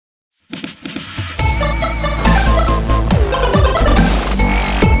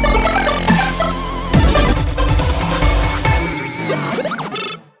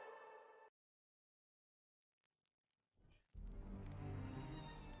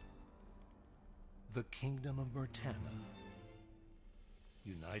the Kingdom of Murtana,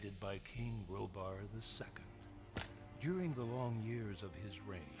 united by King Robar II. During the long years of his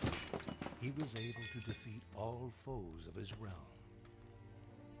reign, he was able to defeat all foes of his realm.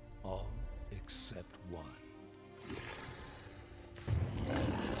 All except one.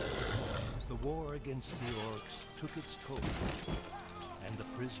 The war against the orcs took its toll, and the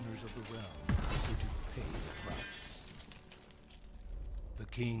prisoners of the realm were to pay the price. The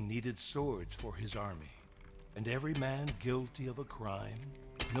king needed swords for his army, and every man guilty of a crime,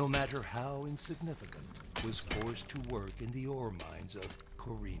 no matter how insignificant, was forced to work in the ore mines of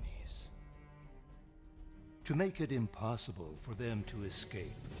Korinis. To make it impossible for them to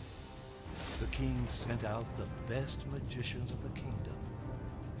escape, the king sent out the best magicians of the kingdom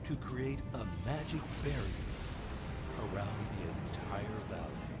to create a magic barrier around the entire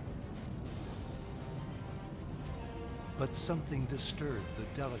valley. But something disturbed the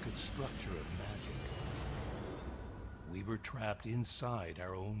delicate structure of magic. We were trapped inside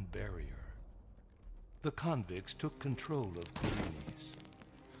our own barrier. The convicts took control of Korinis.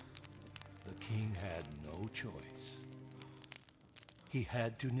 The king had no choice. He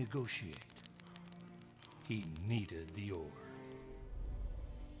had to negotiate. He needed the ore.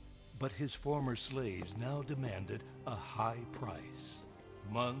 But his former slaves now demanded a high price.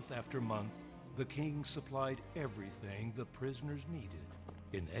 Month after month, the king supplied everything the prisoners needed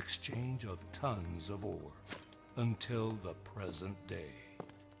in exchange of tons of ore, until the present day.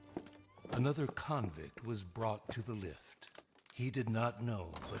 Another convict was brought to the lift. He did not know,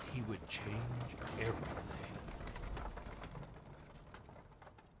 but he would change everything.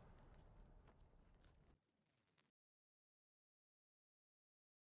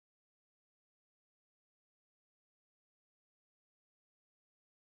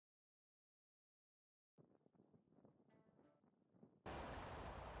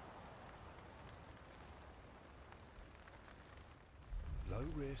 Low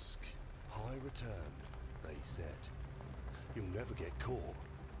risk, high return, they said. You'll never get caught.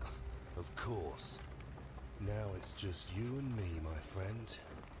 Of course. Now it's just you and me, my friend.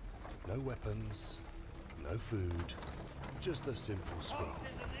 No weapons, no food, just a simple scroll.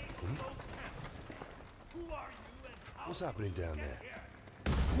 What's happening down there?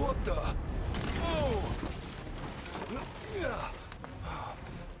 What the? Oh!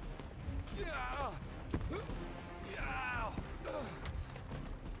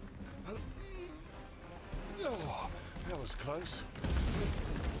 Oh, that was close.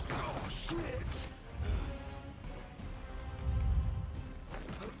 Oh, shit!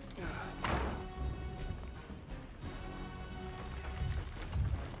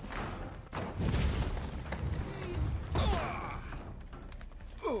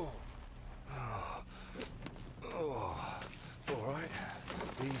 All right,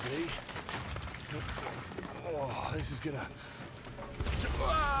 easy. Oh, this is gonna...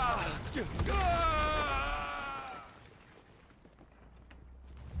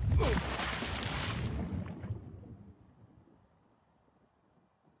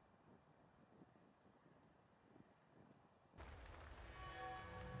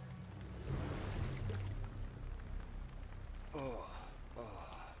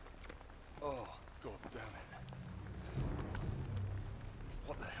 Oh, God damn it.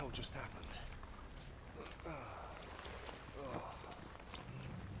 What the hell just happened?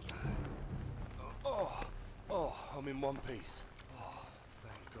 Oh, I'm in one piece. Oh,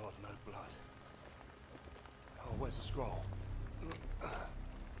 thank God, no blood. Oh, where's the scroll?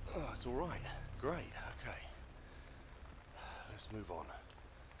 Oh, it's all right. Great, okay. Let's move on.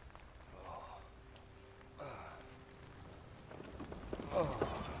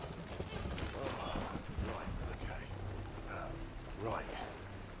 Right, okay. Right.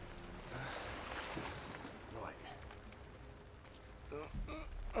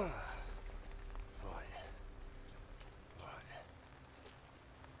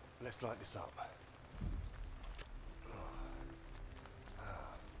 Let's light this up.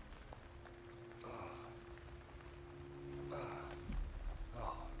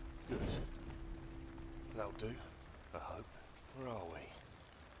 Oh, good. That'll do, I hope. Where are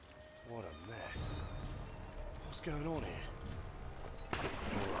we? What a mess. What's going on here?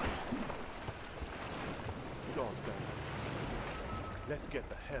 Alright. God damn it. Let's get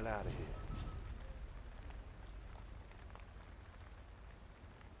the hell out of here.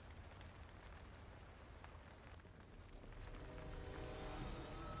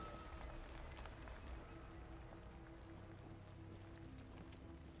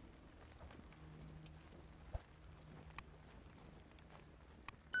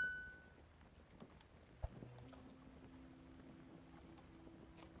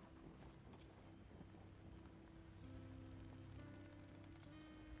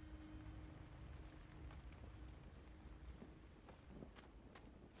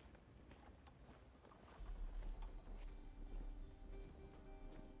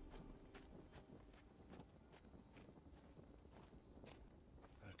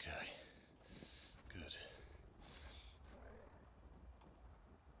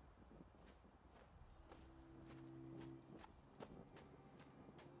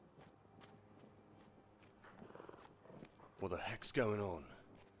 What the heck's going on?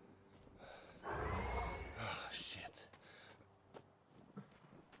 Oh, shit.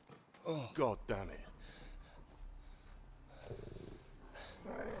 Oh, god damn it.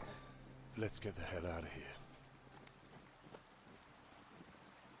 Let's get the hell out of here.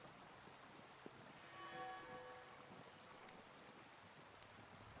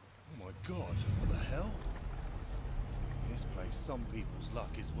 Oh my god, what the hell? In this place, some people's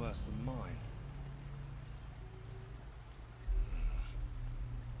luck is worse than mine.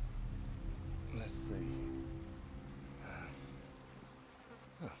 Let's see.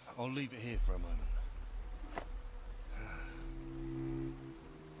 I'll leave it here for a moment.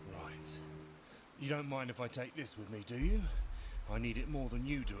 Right. You don't mind if I take this with me, do you? I need it more than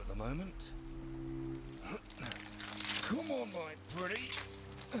you do at the moment. Come on, my pretty.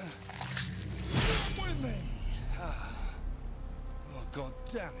 Come with me. Oh, god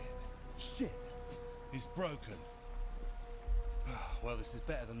damn it. Shit. It's broken. Well, this is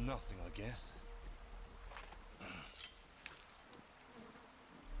better than nothing, I guess.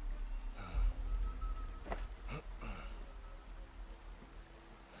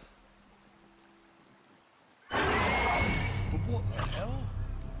 What the hell?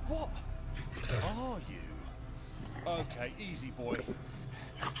 What are you? Okay, easy, boy.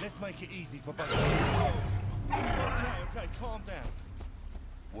 Let's make it easy for both of us. Okay, calm down.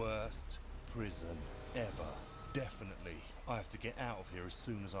 Worst prison ever. Definitely. I have to get out of here as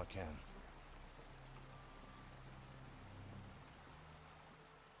soon as I can.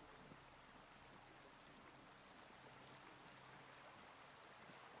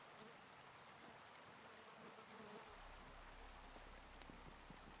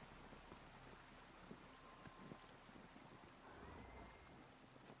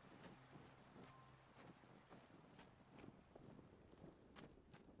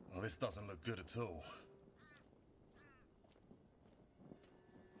 Well, this doesn't look good at all.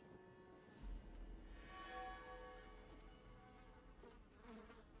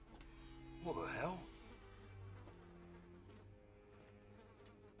 What the hell?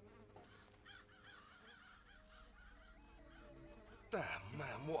 Damn,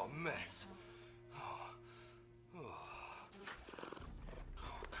 man, what a mess. Oh,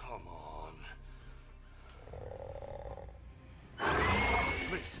 come on.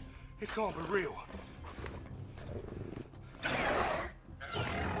 Please, it can't be real.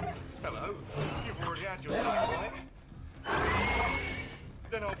 Hello, you've already had your night, right?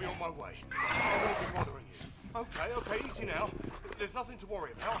 Then I'll be on my way. I won't be bothering you. Okay, easy now. There's nothing to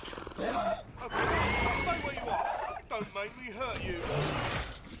worry about. Okay, stay where you are. Don't make me hurt you.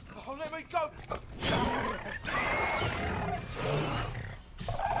 Oh, let me go.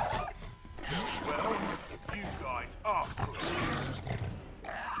 Well, you guys asked for it.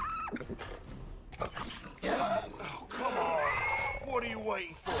 Oh, come on. What are you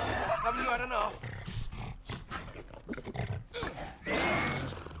waiting for? Haven't you had enough?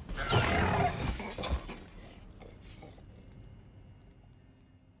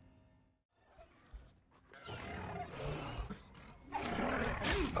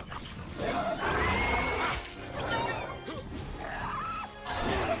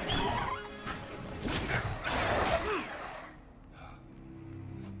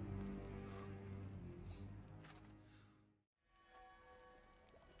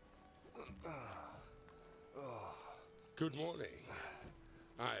 Good morning.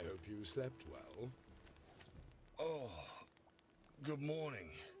 I hope you slept well. Oh, good morning.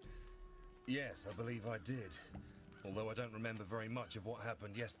 Yes, I believe I did. Although I don't remember very much of what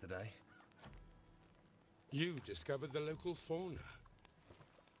happened yesterday. You discovered the local fauna.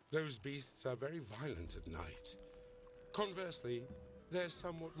 Those beasts are very violent at night. Conversely, they're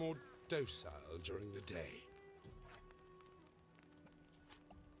somewhat more docile during the day.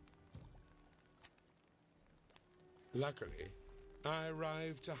 Luckily, I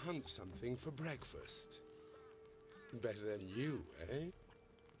arrived to hunt something for breakfast. Better than you, eh?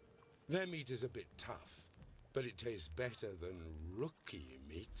 Their meat is a bit tough, but it tastes better than rookie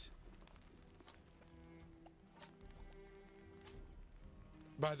meat.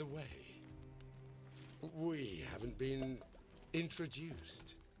 By the way, we haven't been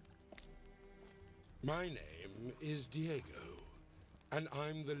introduced. My name is Diego, and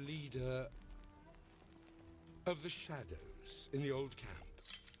I'm the leader of the shadows in the old camp.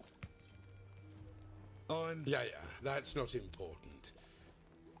 Yeah, that's not important.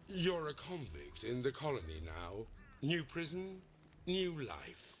 You're a convict in the colony now. New prison, new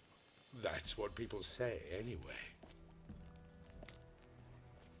life. That's what people say, anyway.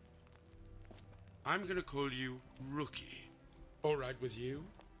 I'm gonna call you Rookie. All right with you?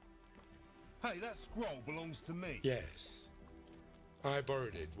 Hey, that scroll belongs to me. Yes, I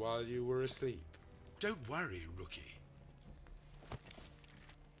borrowed it while you were asleep. Don't worry, rookie.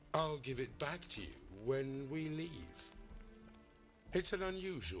 I'll give it back to you when we leave. It's an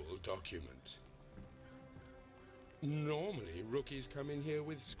unusual document. Normally, rookies come in here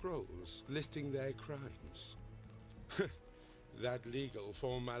with scrolls listing their crimes. That legal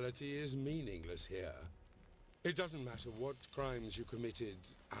formality is meaningless here. It doesn't matter what crimes you committed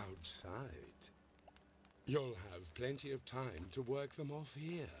outside. You'll have plenty of time to work them off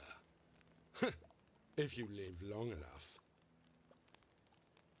here. If you live long enough.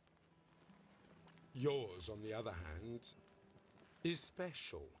 Yours, on the other hand, is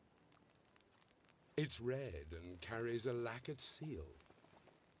special. It's red and carries a lacquered seal.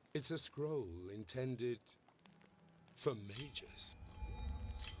 It's a scroll intended for mages.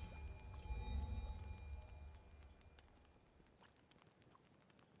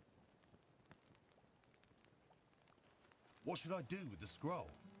 What should I do with the scroll?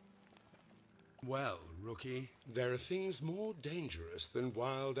 Well, rookie, there are things more dangerous than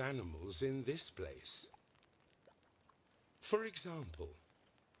wild animals in this place. For example,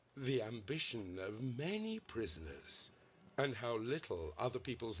 the ambition of many prisoners and how little other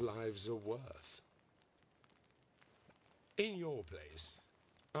people's lives are worth. In your place,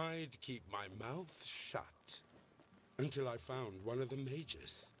 I'd keep my mouth shut until I found one of the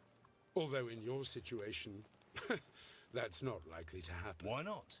mages. Although in your situation, that's not likely to happen. Why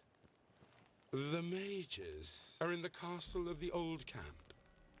not? The mages are in the castle of the old camp.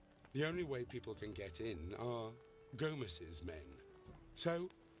 The only way people can get in are Gomez's men. So,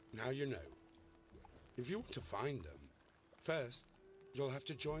 now you know. If you want to find them, first, you'll have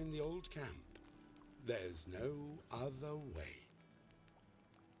to join the old camp. There's no other way.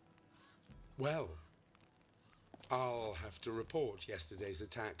 Well, I'll have to report yesterday's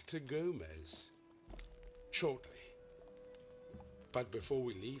attack to Gomez shortly. But before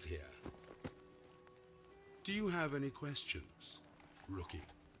we leave here, do you have any questions, rookie?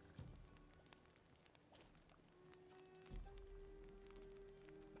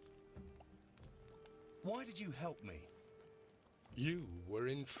 Why did you help me? You were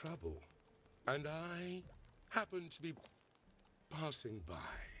in trouble, and I happened to be passing by.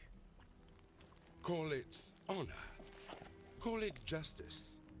 Call it honor. Call it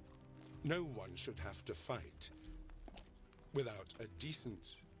justice. No one should have to fight without a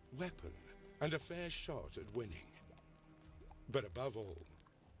decent weapon and a fair shot at winning. But above all,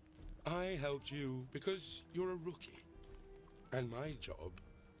 I helped you because you're a rookie. And my job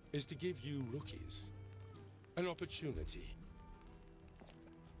is to give you rookies an opportunity.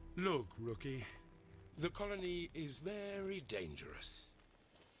 Look, rookie, the colony is very dangerous.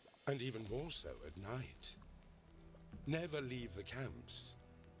 And even more so at night. Never leave the camps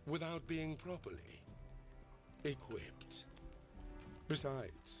without being properly equipped.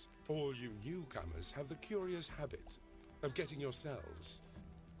 Besides, all you newcomers have the curious habit of getting yourselves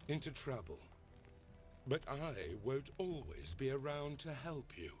into trouble. But I won't always be around to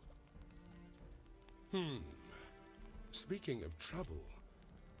help you. Speaking of trouble,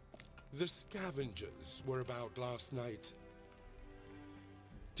 the scavengers were about last night.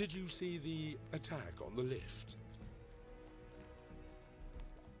 Did you see the attack on the lift?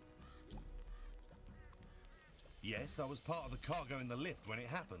 Yes, I was part of the cargo in the lift when it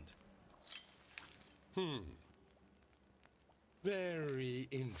happened. Very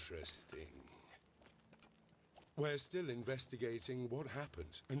interesting. We're still investigating what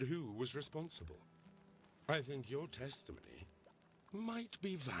happened and who was responsible. I think your testimony might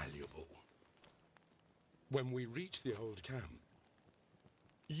be valuable. When we reach the old camp,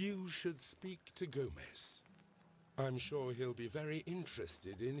 you should speak to Gomez. I'm sure he'll be very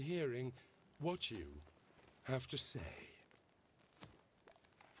interested in hearing what you have to say.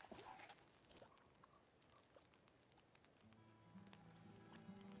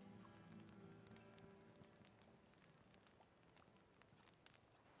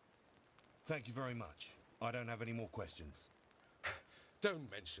 Thank you very much. I don't have any more questions.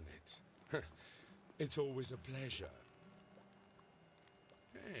 Don't mention it. It's always a pleasure.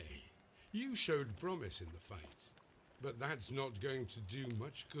 Hey, you showed promise in the fight, but that's not going to do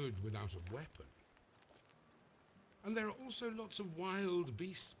much good without a weapon. And there are also lots of wild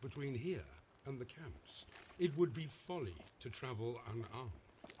beasts between here and the camps. It would be folly to travel unarmed.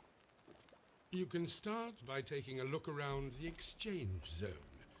 You can start by taking a look around the exchange zone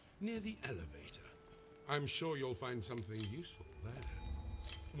near the elevator. I'm sure you'll find something useful there.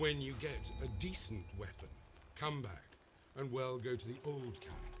 When you get a decent weapon, come back and we'll go to the old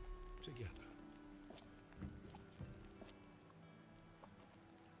camp together.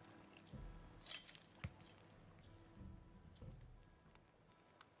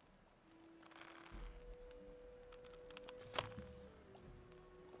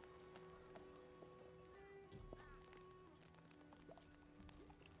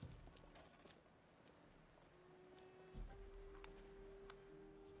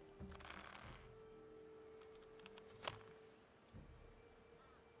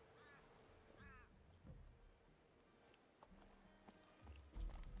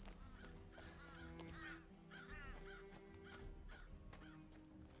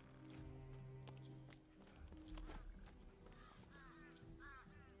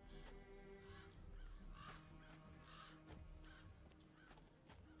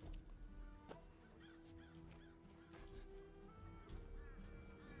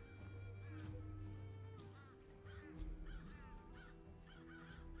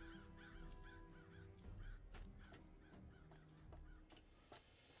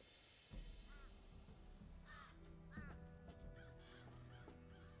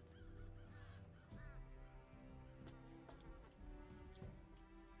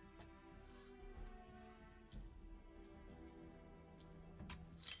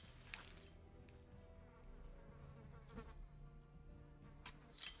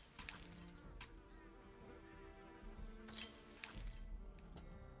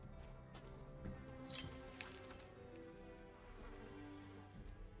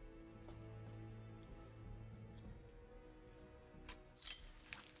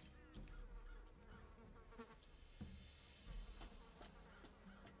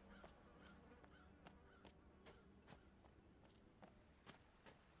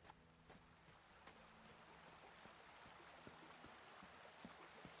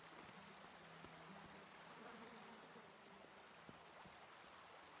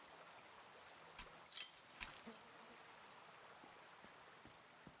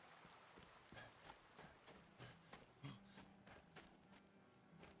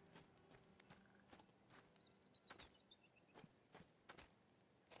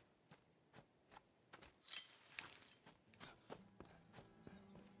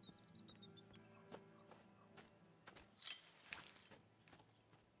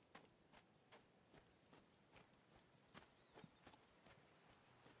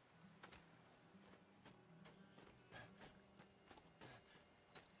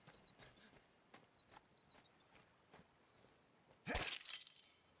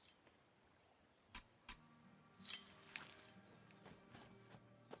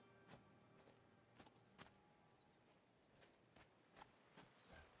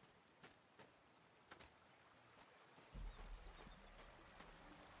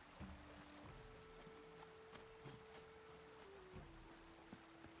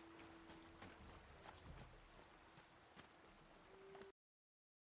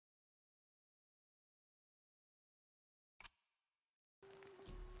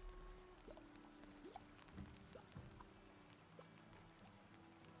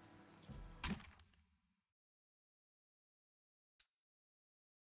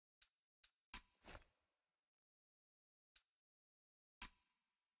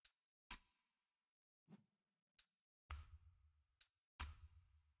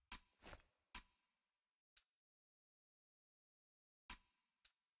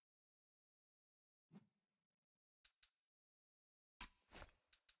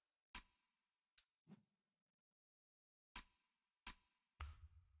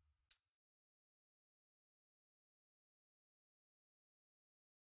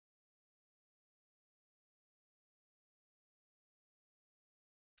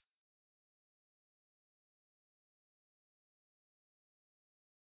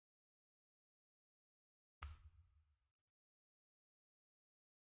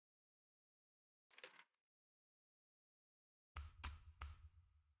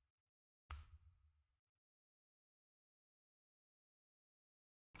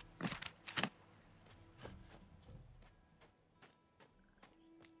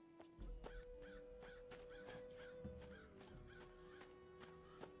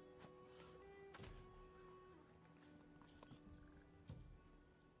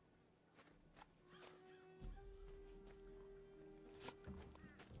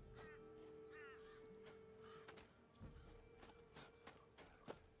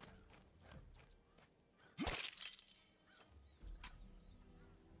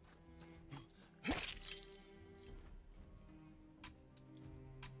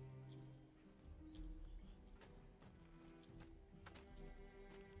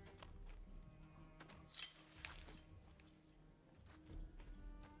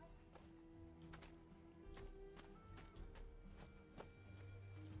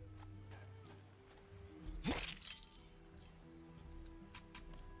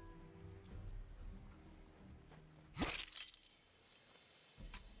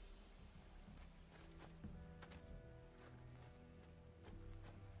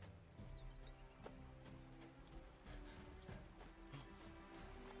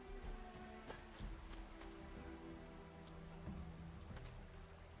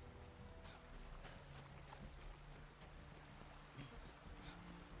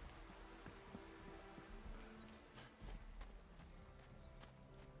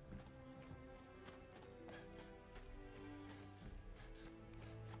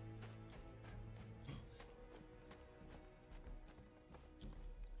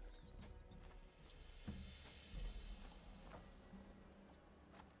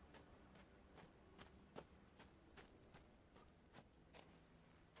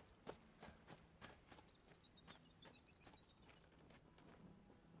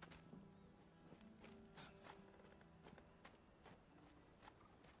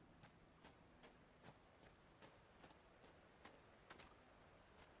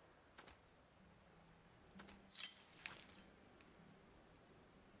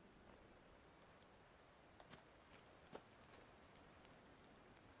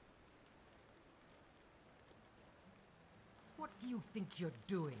 do you think you're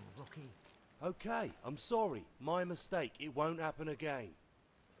doing, rookie? Okay, I'm sorry. My mistake. It won't happen again.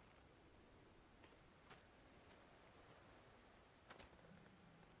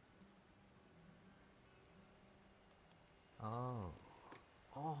 Oh,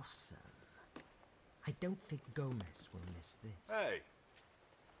 awesome. I don't think Gomez will miss this. Hey!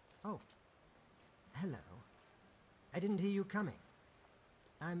 Oh, hello. I didn't hear you coming.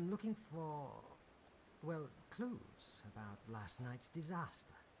 I'm looking for, well, clues about last night's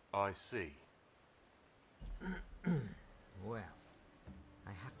disaster. I see. Well,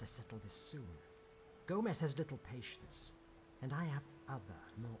 I have to settle this soon. Gomez has little patience, and I have other,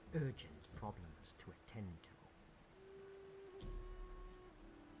 more urgent problems to attend to.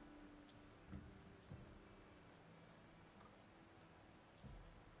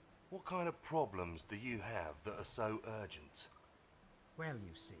 What kind of problems do you have that are so urgent? Well,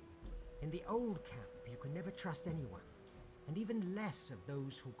 you see, in the old camp you can never trust anyone, and even less of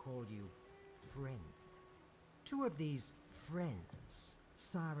those who call you friend. Two of these friends,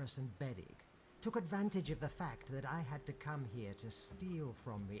 Cyrus and Bedig, took advantage of the fact that I had to come here to steal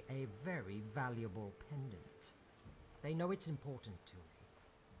from me a very valuable pendant. They know it's important to me,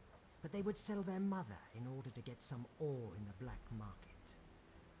 but they would sell their mother in order to get some ore in the black market.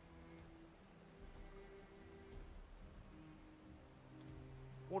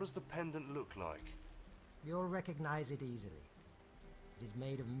 What does the pendant look like? You'll recognize it easily. It is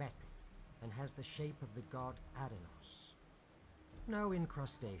made of metal and has the shape of the god Adenos. No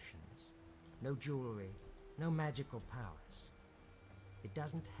incrustations, no jewelry, no magical powers. It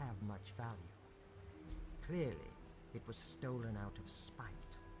doesn't have much value. Clearly, it was stolen out of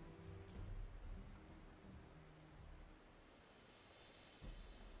spite.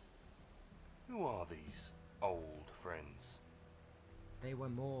 Who are these old friends? They were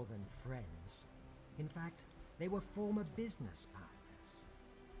more than friends. In fact, they were former business partners.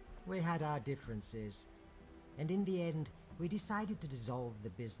 We had our differences, and in the end, we decided to dissolve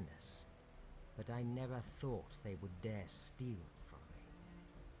the business. But I never thought they would dare steal from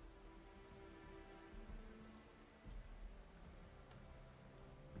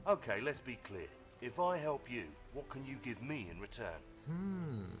me. Okay, let's be clear. If I help you, what can you give me in return?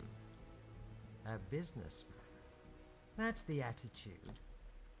 A businessman. That's the attitude.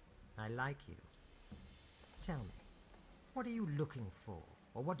 I like you. Tell me, what are you looking for,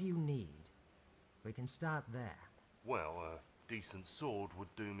 or what do you need? We can start there. Well, a decent sword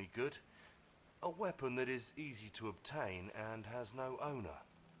would do me good. A weapon that is easy to obtain and has no owner,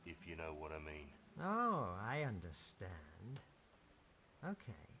 if you know what I mean. Oh, I understand.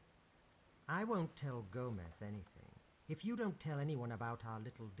 Okay. I won't tell Gomez anything, if you don't tell anyone about our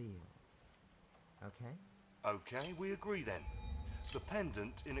little deal. Okay? Okay, we agree then. The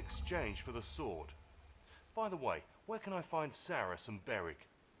pendant in exchange for the sword. By the way, where can I find Cyrus and Beric?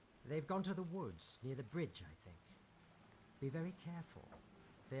 They've gone to the woods, near the bridge, I think. Be very careful.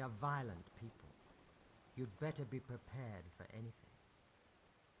 They are violent people. You'd better be prepared for anything.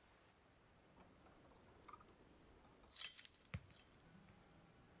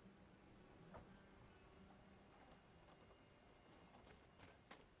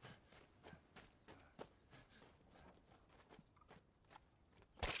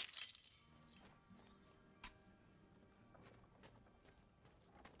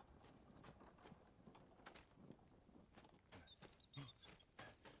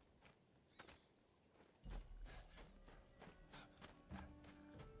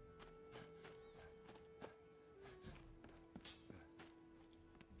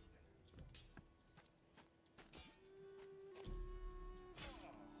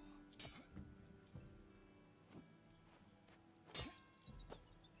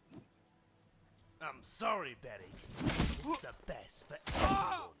 I'm sorry, Betty. It's the best for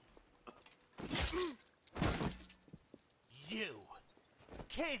everyone. You!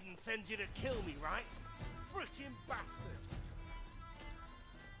 Caden sends you to kill me, right? Frickin' bastard!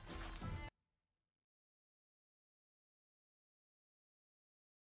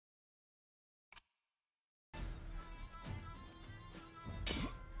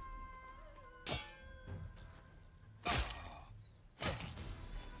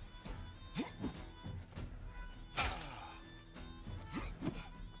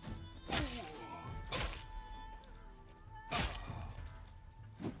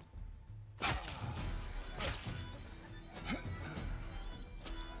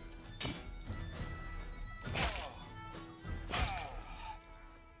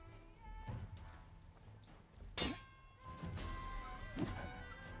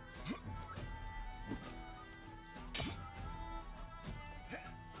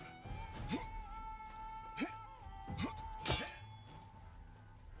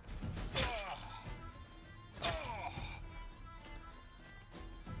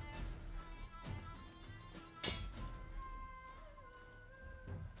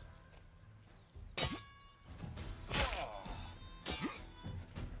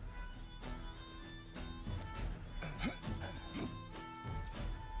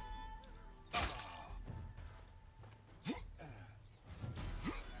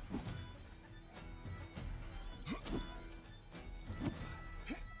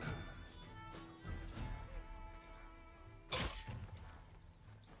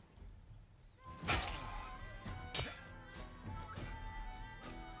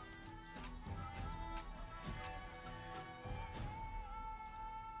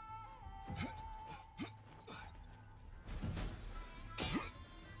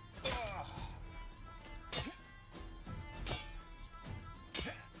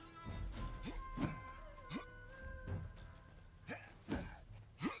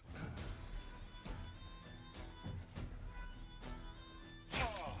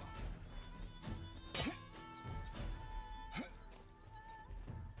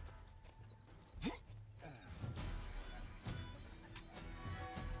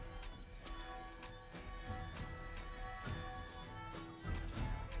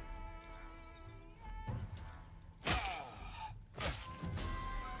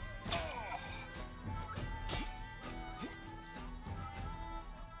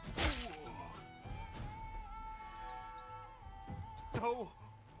 No,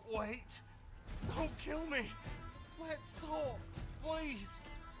 wait. Don't kill me. Let's talk, please.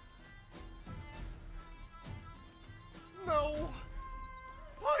 No,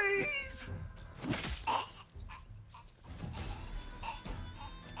 please.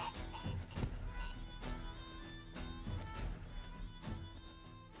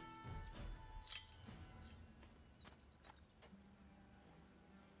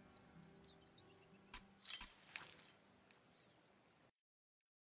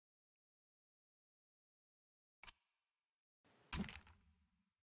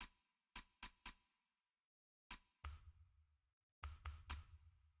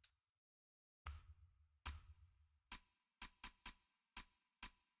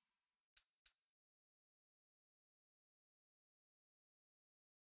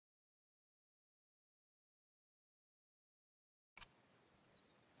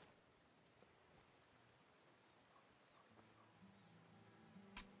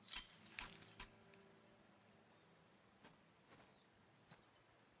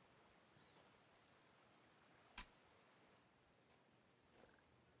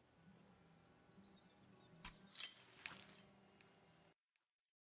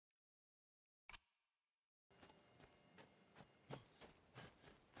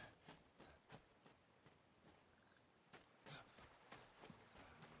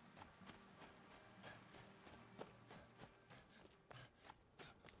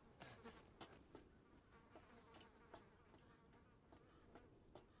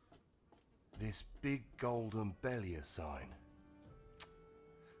 This big golden Bellier sign.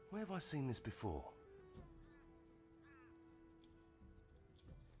 Where have I seen this before?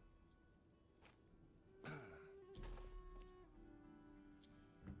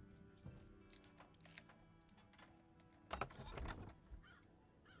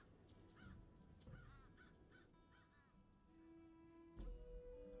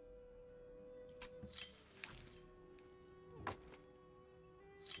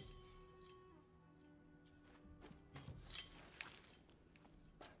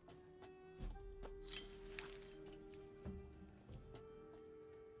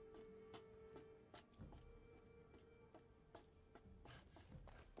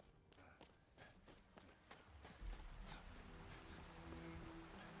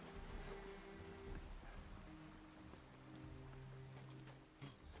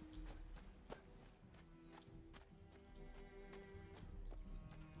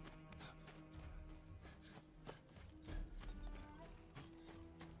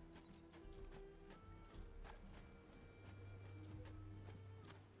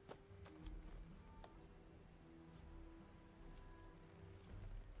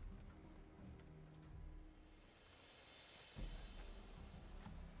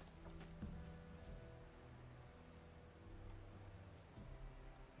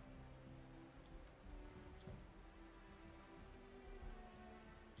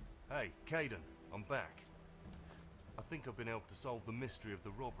 Hey, Caden, I'm back. I think I've been able to solve the mystery of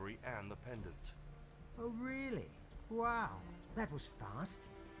the robbery and the pendant. Oh, really? Wow, that was fast.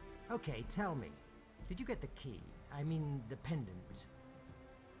 Okay, tell me, did you get the key? I mean, the pendant.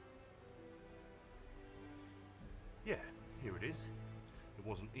 Yeah, here it is. It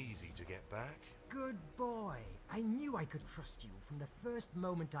wasn't easy to get back. Good boy. I knew I could trust you from the first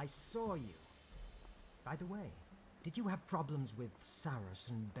moment I saw you. By the way, did you have problems with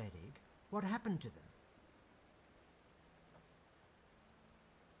Saras and Bedig? What happened to them?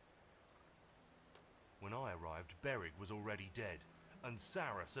 When I arrived, Beric was already dead, and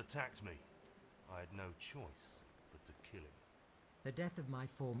Saras attacked me. I had no choice but to kill him. The death of my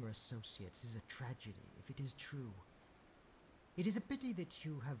former associates is a tragedy, if it is true. It is a pity that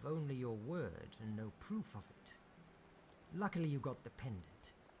you have only your word and no proof of it. Luckily you got the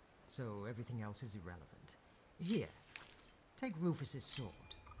pendant, so everything else is irrelevant. Here, take Rufus's sword.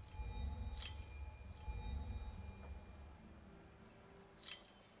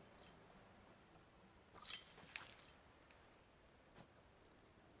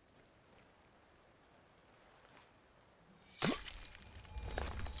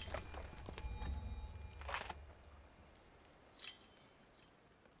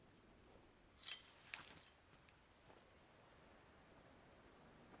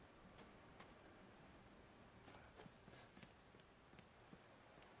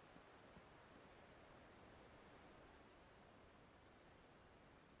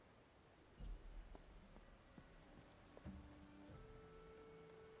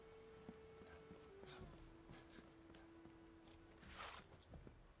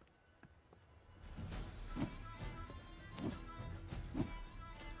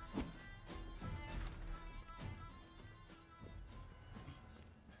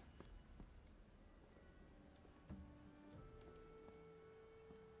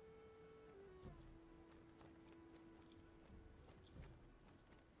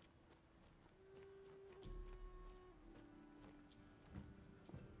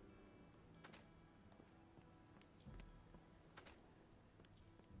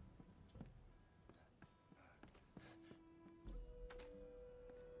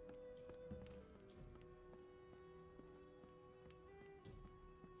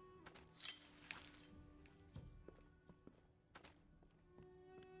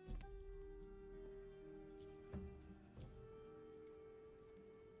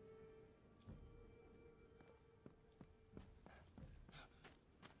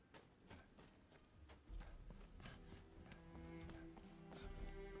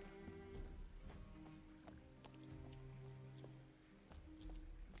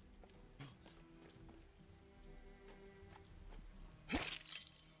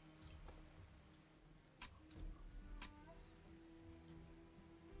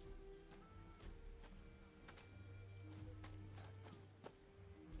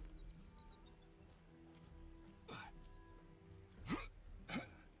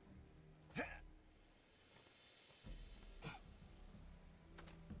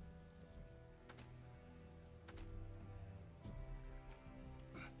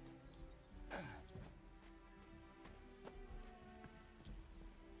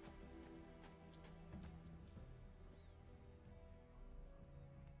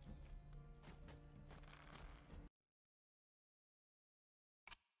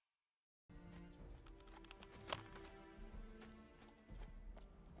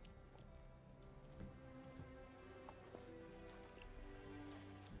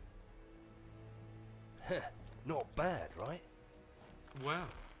 Not bad, right? Well,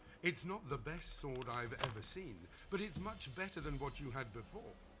 it's not the best sword I've ever seen, but it's much better than what you had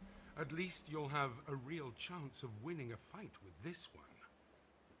before. At least you'll have a real chance of winning a fight with this one.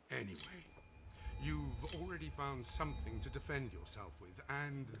 Anyway, you've already found something to defend yourself with,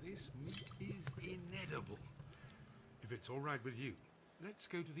 and this meat is inedible. If it's all right with you, let's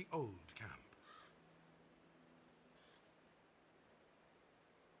go to the old camp.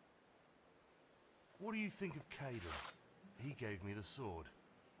 What do you think of Caden? He gave me the sword.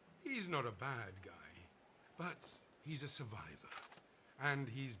 He's not a bad guy, but he's a survivor. And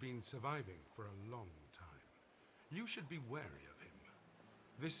he's been surviving for a long time. You should be wary of him.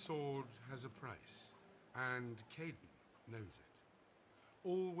 This sword has a price, and Caden knows it.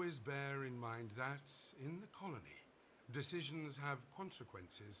 Always bear in mind that, in the colony, decisions have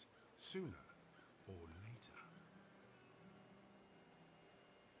consequences sooner or later.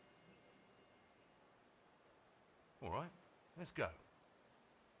 All right, let's go.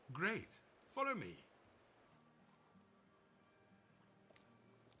 Great. Follow me.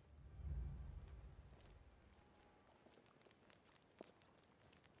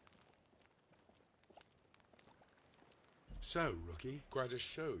 So, Rookie, quite a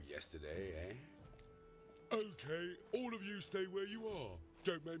show yesterday, eh? Okay, all of you stay where you are.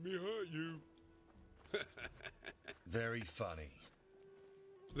 Don't make me hurt you. Very funny.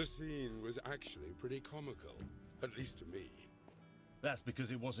 The scene was actually pretty comical, at least to me. That's because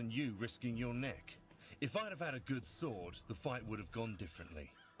it wasn't you risking your neck. If I'd have had a good sword, the fight would have gone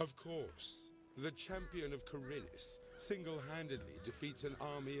differently. Of course. The champion of Corinis single-handedly defeats an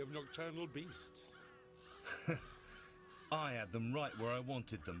army of nocturnal beasts. I had them right where I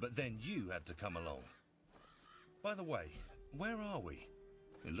wanted them, but then you had to come along. By the way, where are we?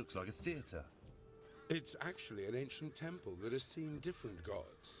 It looks like a theatre. It's actually an ancient temple that has seen different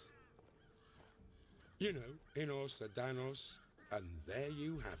gods. You know, Inos, Adanos, and there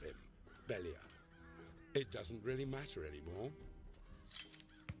you have him, Belia. It doesn't really matter anymore.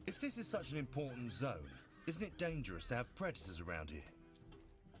 If this is such an important zone, isn't it dangerous to have predators around here?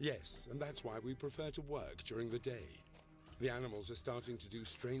 Yes, and that's why we prefer to work during the day. The animals are starting to do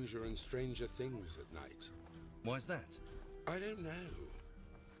stranger and stranger things at night. Why's that? I don't know.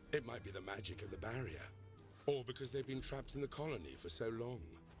 It might be the magic of the barrier, or because they've been trapped in the colony for so long.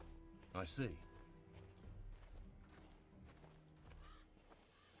 I see.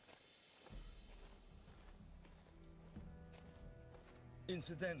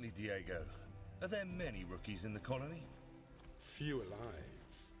 Incidentally, Diego, are there many rookies in the colony? Few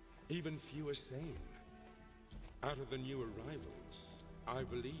alive, even fewer sane. Out of the new arrivals, I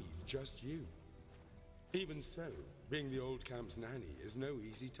believe just you. Even so, being the old camp's nanny is no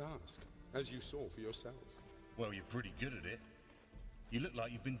easy task, as you saw for yourself. Well, you're pretty good at it. You look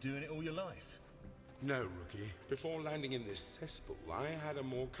like you've been doing it all your life. No, Rookie. Before landing in this cesspool, I had a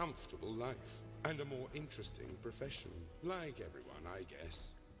more comfortable life, and a more interesting profession, like everyone, I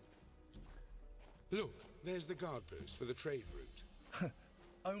guess. Look, there's the guard post for the trade route.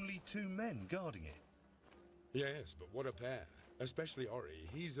 Only 2 men guarding it. Yes, but what a pair. Especially Ori,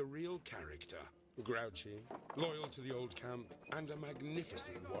 he's a real character. Grouchy, loyal to the old camp, and a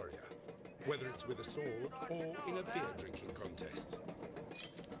magnificent warrior. Whether it's with a sword or in a beer-drinking contest.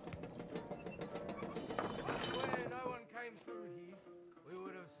 I swear no one came through here. We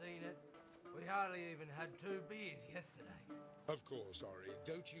would have seen it. We hardly even had 2 beers yesterday. Of course, Ori,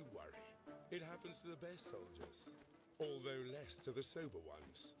 don't you worry. It happens to the best soldiers, although less to the sober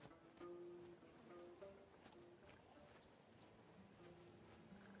ones.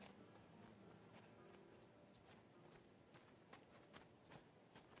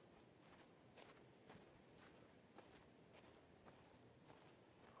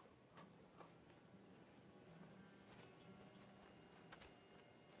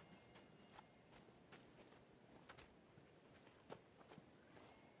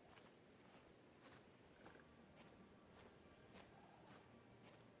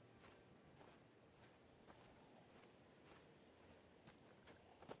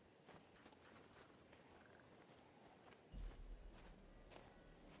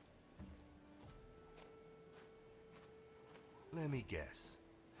 Let me guess.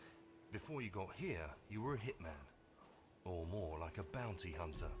 Before you got here, you were a hitman. Or more like a bounty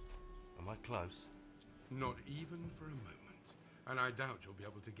hunter. Am I close? Not even for a moment, and I doubt you'll be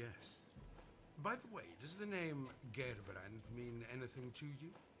able to guess. By the way, does the name Gerbrand mean anything to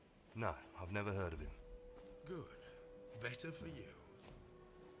you? No, I've never heard of him. Good. Better for you.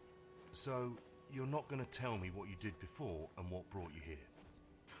 So, you're not going to tell me what you did before and what brought you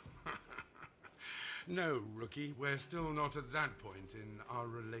here? No, Rookie, we're still not at that point in our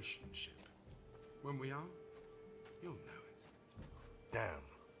relationship. When we are, you'll know it. Damn.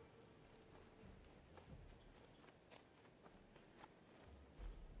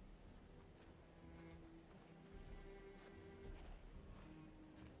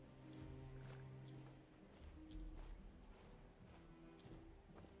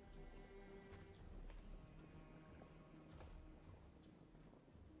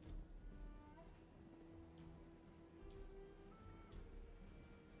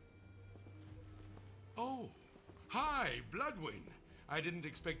 Oh, hi, Bloodwyn. I didn't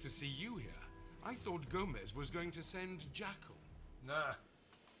expect to see you here. I thought Gomez was going to send Jackal. Nah.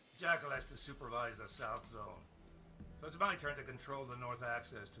 Jackal has to supervise the South Zone. So it's my turn to control the North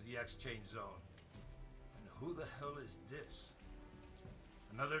access to the Exchange Zone. And who the hell is this?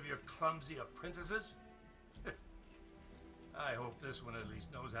 Another of your clumsy apprentices? I hope this one at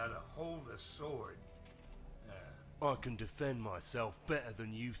least knows how to hold a sword. I can defend myself better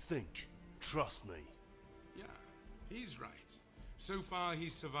than you think. Trust me. Yeah, he's right. So far,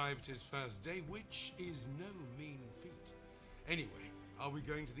 he's survived his first day, which is no mean feat. Anyway, are we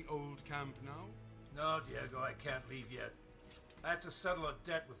going to the old camp now? No, Diego, I can't leave yet. I have to settle a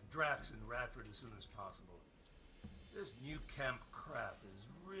debt with Drax and Radford as soon as possible. This new camp crap is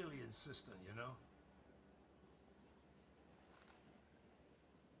really insistent, you know?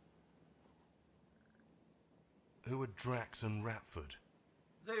 Who are Drax and Ratford?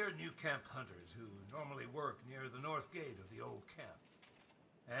 They are new camp hunters who normally work near the north gate of the old camp.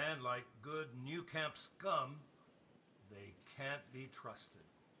 And like good new camp scum, they can't be trusted.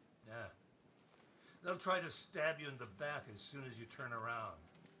 Yeah. They'll try to stab you in the back as soon as you turn around.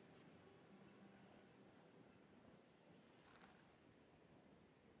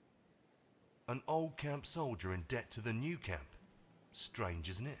 An old camp soldier in debt to the new camp. Strange,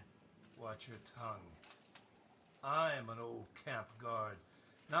 isn't it? Watch your tongue. I'm an old camp guard,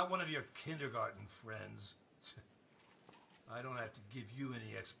 not one of your kindergarten friends. I don't have to give you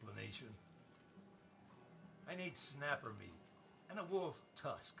any explanation. I need snapper meat and a wolf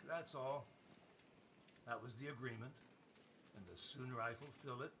tusk, that's all. That was the agreement. And the sooner I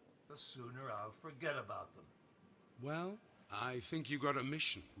fulfill it, the sooner I'll forget about them. Well, I think you got a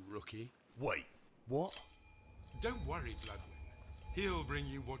mission, rookie. Wait, what? Don't worry, Bloodwyn. He'll bring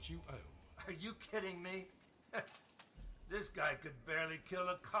you what you owe. Are you kidding me? This guy could barely kill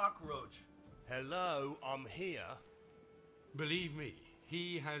a cockroach. Hello, I'm here. Believe me,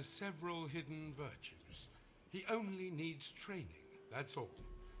 he has several hidden virtues. He only needs training, that's all.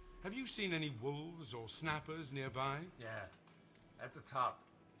 Have you seen any wolves or snappers nearby? Yeah, at the top,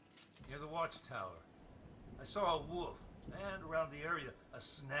 near the watchtower. I saw a wolf, and around the area, a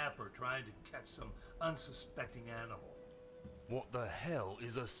snapper trying to catch some unsuspecting animal. What the hell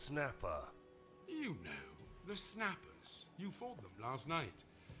is a snapper? You know, the snappers. You fought them last night.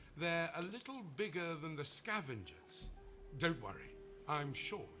 They're a little bigger than the scavengers. Don't worry, I'm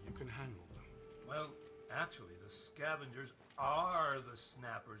sure you can handle them. Well, actually, the scavengers are the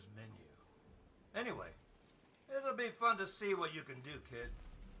snappers' menu. Anyway, it'll be fun to see what you can do, kid.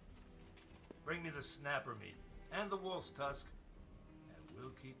 Bring me the snapper meat and the wolf's tusk, and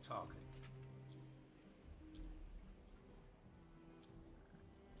we'll keep talking.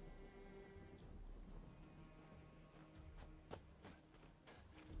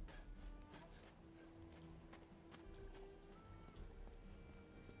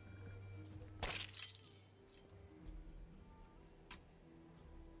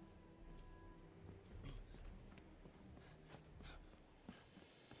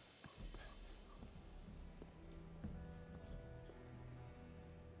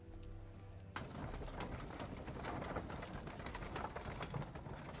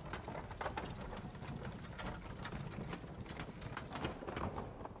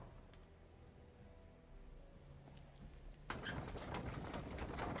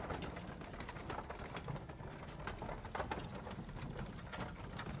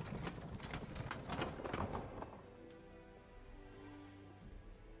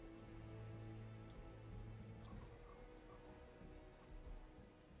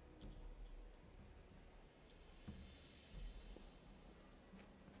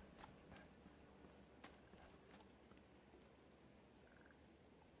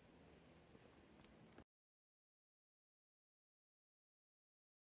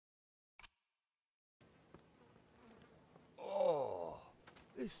 Oh,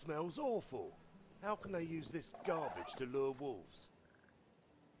 this smells awful. How can they use this garbage to lure wolves?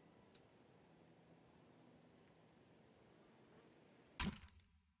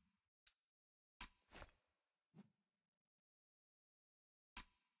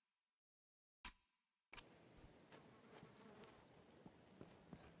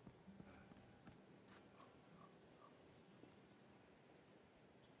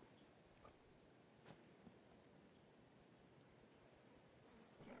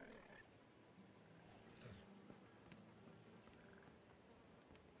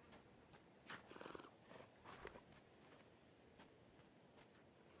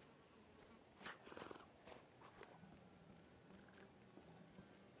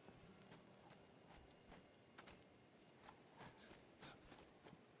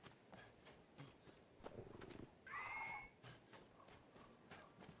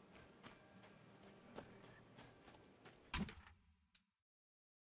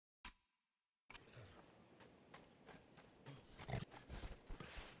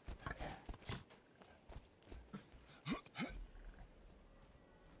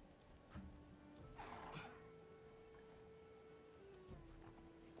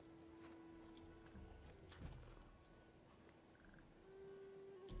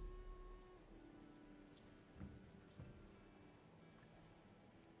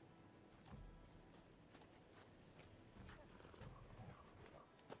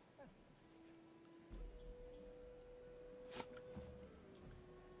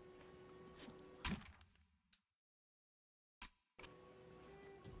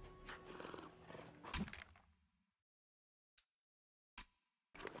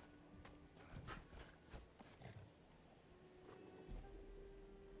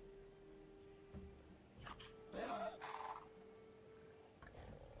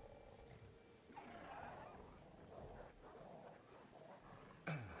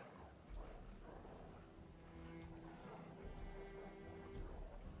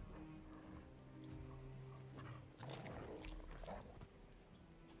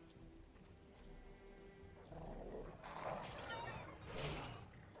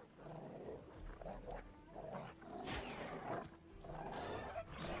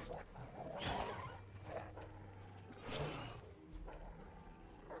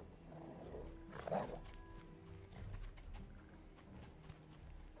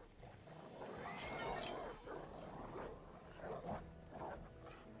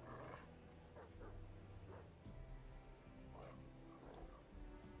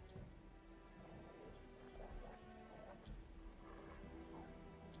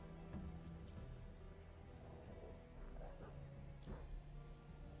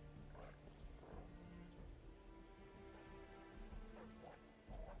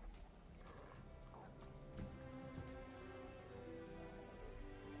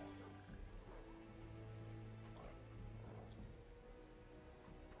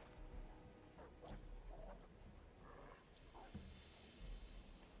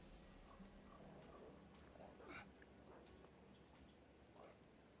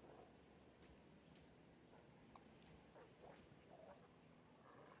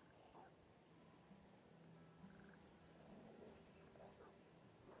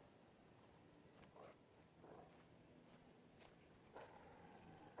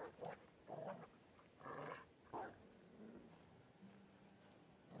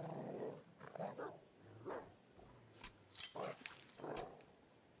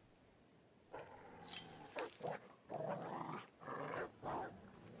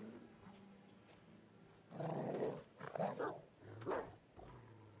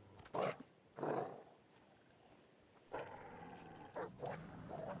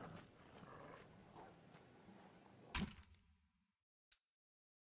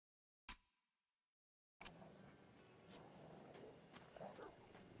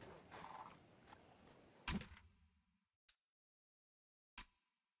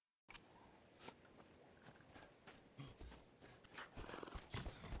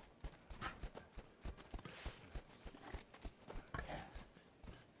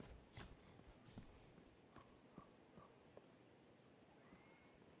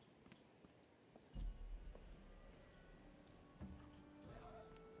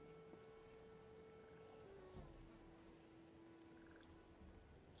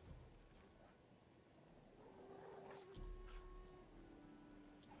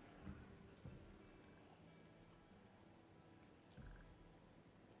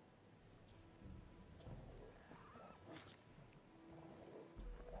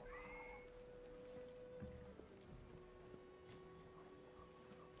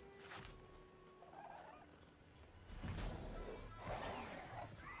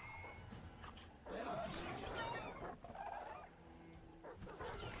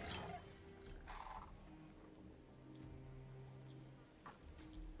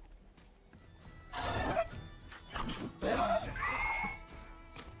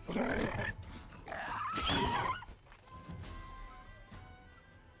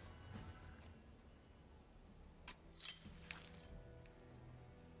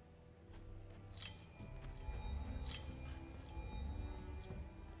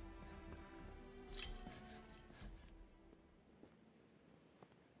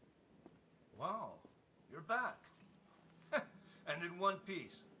 Wow, you're back. And in one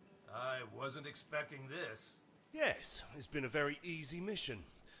piece. I wasn't expecting this. Yes, it's been a very easy mission.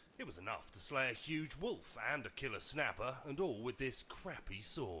 It was enough to slay a huge wolf and a killer snapper, and all with this crappy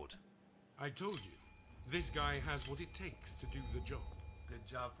sword. I told you, this guy has what it takes to do the job. Good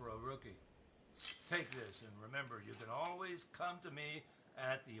job for a rookie. Take this, and remember, you can always come to me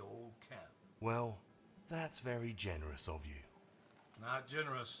at the old camp. Well, that's very generous of you. Not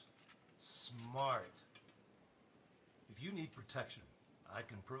generous, smart. If you need protection, I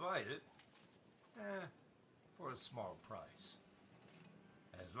can provide it, for a small price.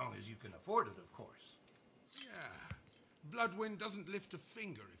 As long as you can afford it, of course. Yeah, Bloodwind doesn't lift a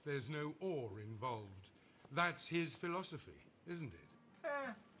finger if there's no ore involved. That's his philosophy, isn't it?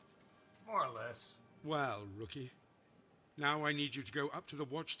 More or less. Well, rookie, now I need you to go up to the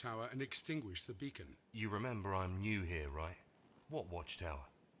watchtower and extinguish the beacon. You remember I'm new here, right? What watchtower?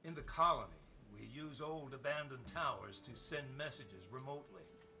 In the colony, we use old abandoned towers to send messages remotely.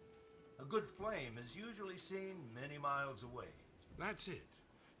 A good flame is usually seen many miles away. That's it.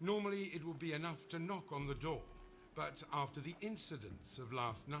 Normally it would be enough to knock on the door, but after the incidents of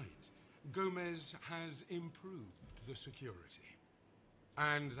last night, Gomez has improved the security.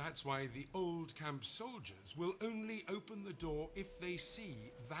 And that's why the old camp soldiers will only open the door if they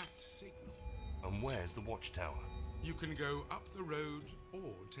see that signal. And where's the watchtower? You can go up the road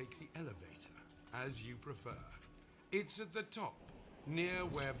or take the elevator, as you prefer. It's at the top, near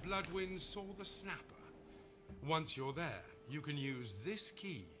where Bloodwind saw the snapper. Once you're there, you can use this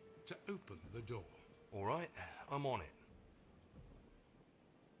key to open the door. All right, I'm on it.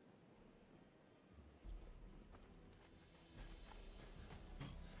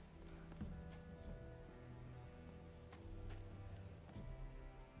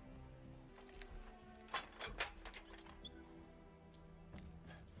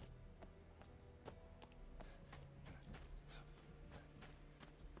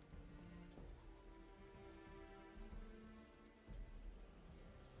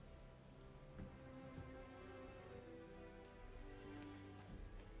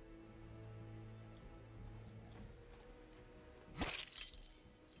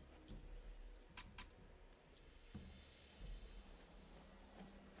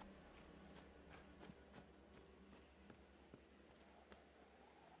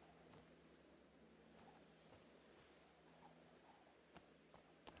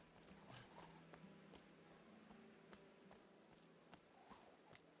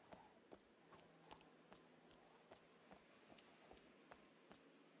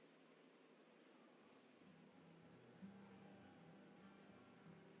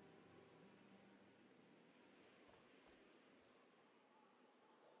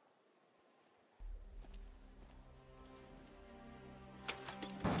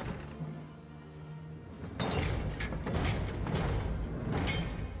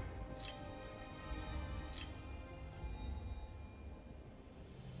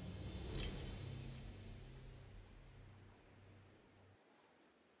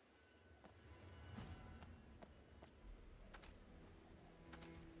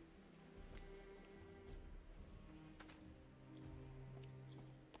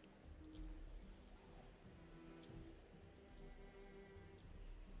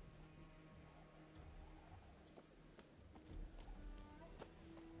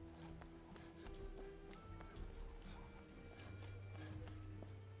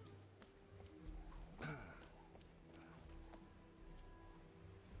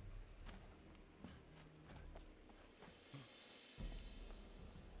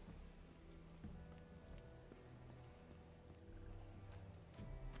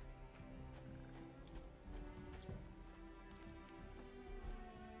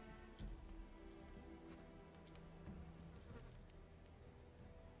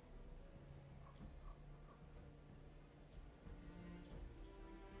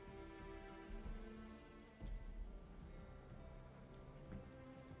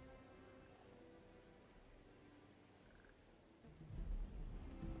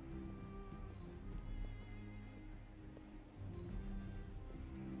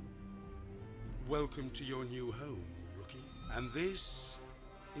 Welcome to your new home, rookie. And this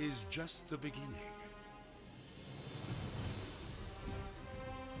is just the beginning.